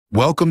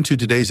Welcome to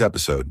today's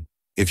episode.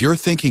 If you're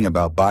thinking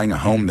about buying a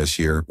home this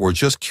year or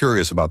just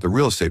curious about the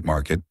real estate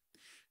market,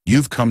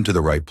 you've come to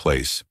the right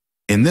place.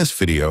 In this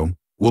video,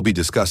 we'll be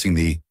discussing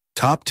the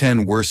top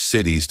 10 worst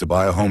cities to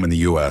buy a home in the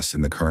U.S.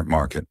 in the current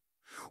market.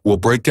 We'll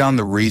break down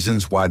the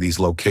reasons why these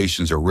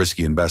locations are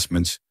risky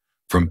investments,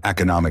 from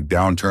economic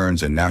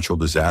downturns and natural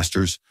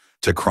disasters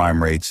to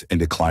crime rates and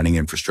declining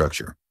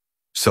infrastructure.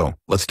 So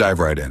let's dive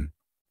right in.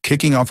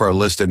 Kicking off our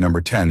list at number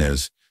 10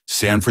 is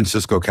San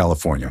Francisco,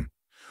 California.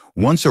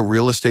 Once a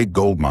real estate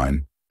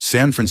goldmine,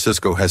 San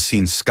Francisco has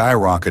seen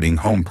skyrocketing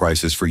home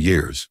prices for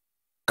years.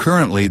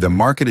 Currently, the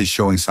market is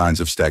showing signs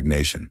of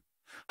stagnation.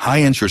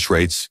 High interest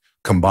rates,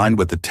 combined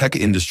with the tech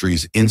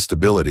industry's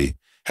instability,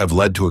 have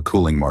led to a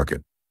cooling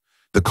market.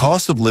 The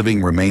cost of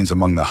living remains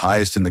among the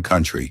highest in the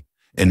country,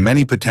 and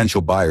many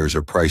potential buyers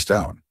are priced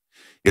out.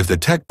 If the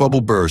tech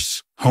bubble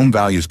bursts, home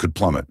values could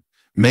plummet,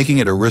 making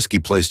it a risky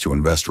place to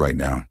invest right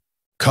now.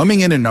 Coming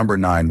in at number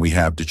 9, we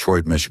have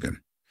Detroit, Michigan.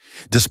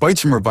 Despite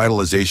some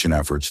revitalization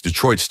efforts,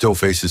 Detroit still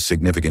faces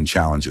significant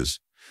challenges.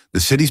 The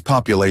city's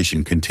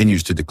population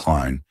continues to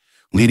decline,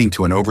 leading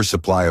to an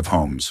oversupply of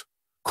homes.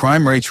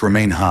 Crime rates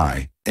remain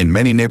high, and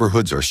many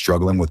neighborhoods are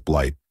struggling with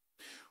blight.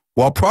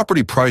 While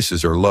property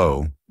prices are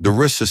low, the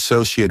risks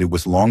associated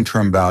with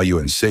long-term value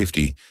and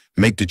safety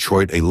make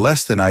Detroit a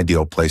less than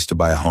ideal place to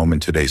buy a home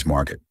in today's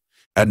market.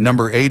 At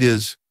number 8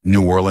 is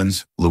New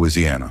Orleans,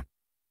 Louisiana.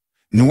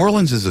 New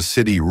Orleans is a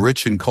city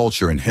rich in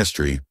culture and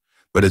history,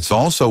 but it's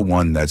also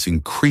one that's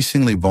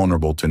increasingly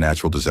vulnerable to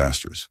natural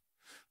disasters.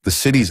 The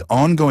city's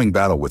ongoing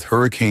battle with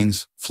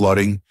hurricanes,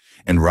 flooding,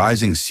 and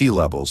rising sea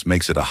levels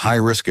makes it a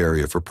high-risk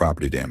area for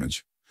property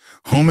damage.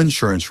 Home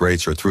insurance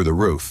rates are through the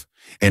roof,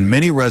 and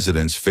many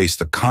residents face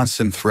the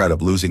constant threat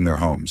of losing their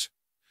homes.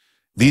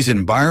 These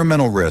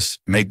environmental risks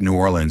make New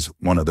Orleans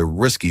one of the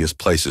riskiest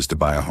places to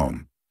buy a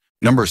home.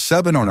 Number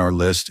 7 on our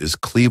list is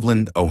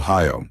Cleveland,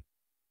 Ohio.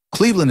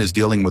 Cleveland is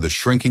dealing with a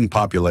shrinking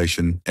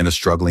population and a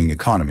struggling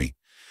economy.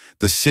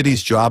 The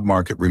city's job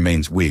market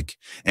remains weak,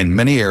 and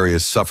many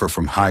areas suffer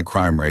from high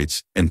crime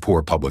rates and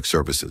poor public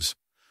services.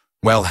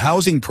 While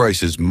housing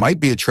prices might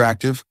be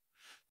attractive,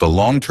 the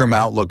long-term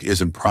outlook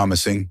isn't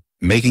promising,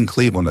 making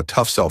Cleveland a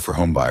tough sell for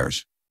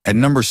homebuyers. At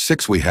number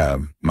 6, we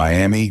have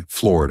Miami,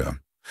 Florida.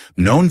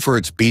 Known for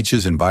its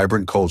beaches and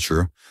vibrant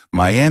culture,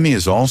 Miami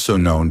is also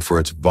known for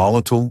its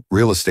volatile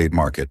real estate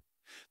market.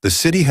 The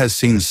city has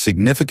seen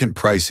significant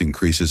price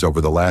increases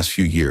over the last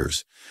few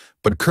years,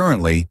 but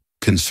currently,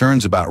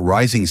 concerns about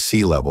rising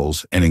sea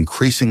levels and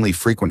increasingly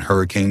frequent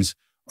hurricanes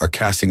are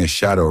casting a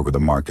shadow over the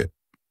market.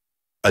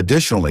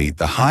 Additionally,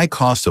 the high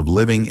cost of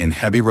living and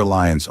heavy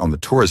reliance on the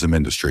tourism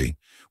industry,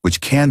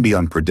 which can be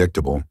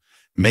unpredictable,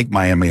 make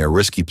Miami a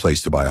risky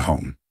place to buy a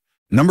home.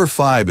 Number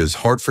 5 is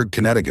Hartford,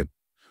 Connecticut.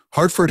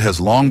 Hartford has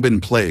long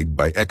been plagued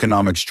by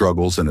economic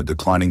struggles and a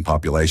declining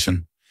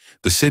population.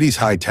 The city's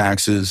high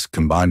taxes,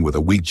 combined with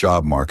a weak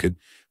job market,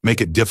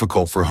 make it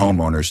difficult for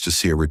homeowners to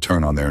see a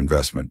return on their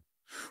investment.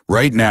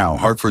 Right now,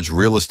 Hartford's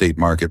real estate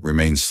market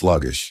remains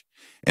sluggish,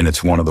 and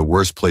it's one of the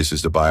worst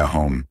places to buy a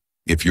home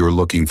if you're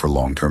looking for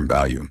long-term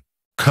value.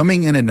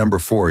 Coming in at number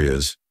 4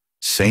 is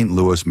St.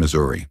 Louis,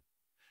 Missouri.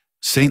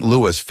 St.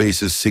 Louis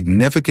faces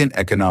significant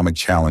economic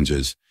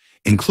challenges,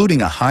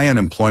 including a high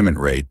unemployment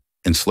rate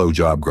and slow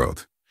job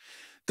growth.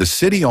 The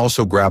city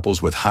also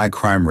grapples with high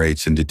crime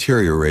rates and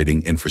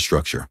deteriorating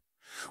infrastructure.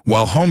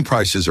 While home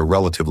prices are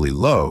relatively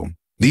low,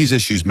 these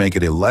issues make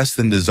it a less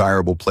than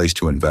desirable place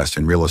to invest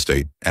in real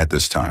estate at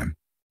this time.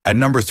 At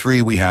number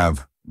 3, we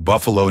have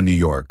Buffalo, New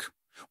York.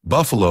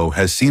 Buffalo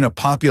has seen a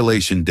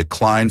population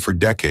decline for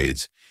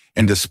decades,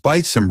 and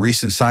despite some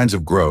recent signs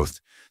of growth,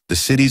 the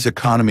city's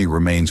economy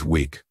remains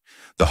weak.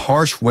 The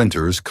harsh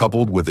winters,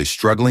 coupled with a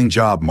struggling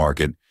job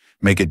market,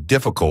 make it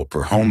difficult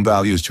for home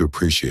values to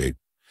appreciate.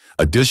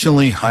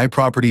 Additionally, high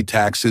property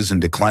taxes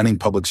and declining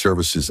public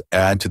services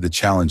add to the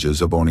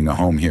challenges of owning a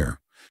home here.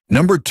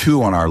 Number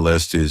 2 on our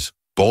list is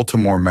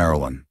Baltimore,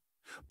 Maryland.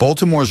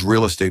 Baltimore's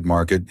real estate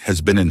market has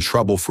been in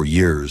trouble for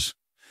years.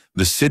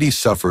 The city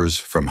suffers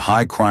from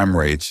high crime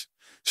rates,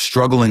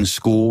 struggling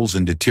schools,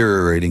 and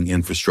deteriorating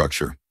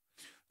infrastructure.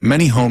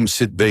 Many homes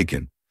sit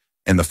vacant,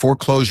 and the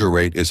foreclosure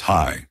rate is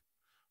high.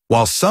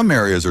 While some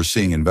areas are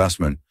seeing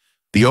investment,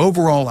 the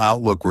overall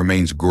outlook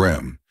remains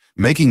grim,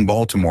 making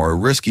Baltimore a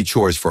risky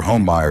choice for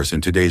home buyers in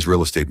today's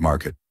real estate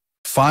market.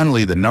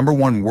 Finally, the number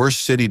 1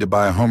 worst city to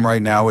buy a home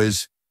right now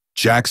is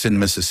Jackson,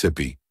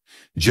 Mississippi.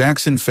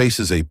 Jackson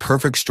faces a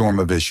perfect storm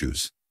of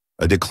issues: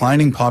 a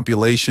declining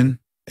population,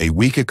 a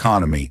weak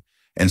economy,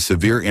 and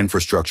severe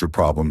infrastructure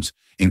problems,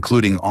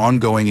 including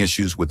ongoing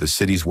issues with the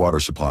city's water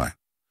supply.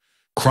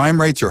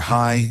 Crime rates are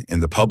high,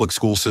 and the public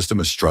school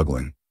system is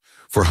struggling.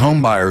 For home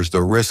buyers,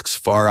 the risks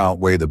far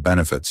outweigh the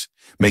benefits,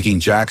 making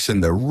Jackson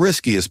the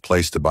riskiest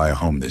place to buy a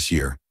home this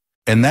year.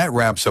 And that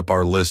wraps up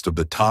our list of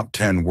the top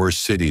 10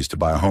 worst cities to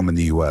buy a home in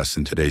the U.S.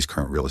 in today's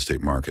current real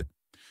estate market.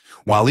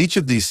 While each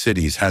of these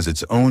cities has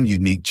its own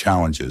unique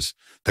challenges,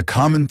 the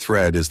common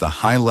thread is the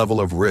high level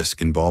of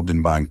risk involved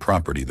in buying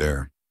property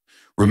there.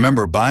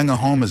 Remember, buying a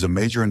home is a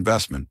major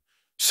investment,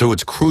 So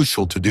it's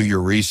crucial to do your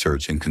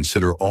research and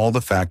consider all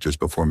the factors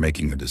before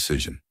making a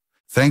decision.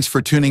 Thanks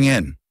for tuning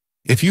in.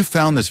 If you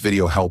found this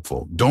video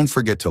helpful, don't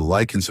forget to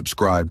like and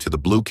subscribe to the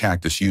Blue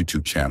Cactus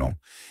YouTube channel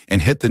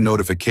and hit the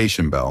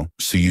notification bell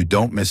so you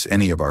don't miss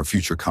any of our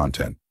future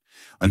content.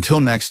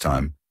 Until next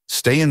time,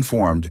 stay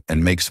informed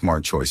and make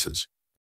smart choices.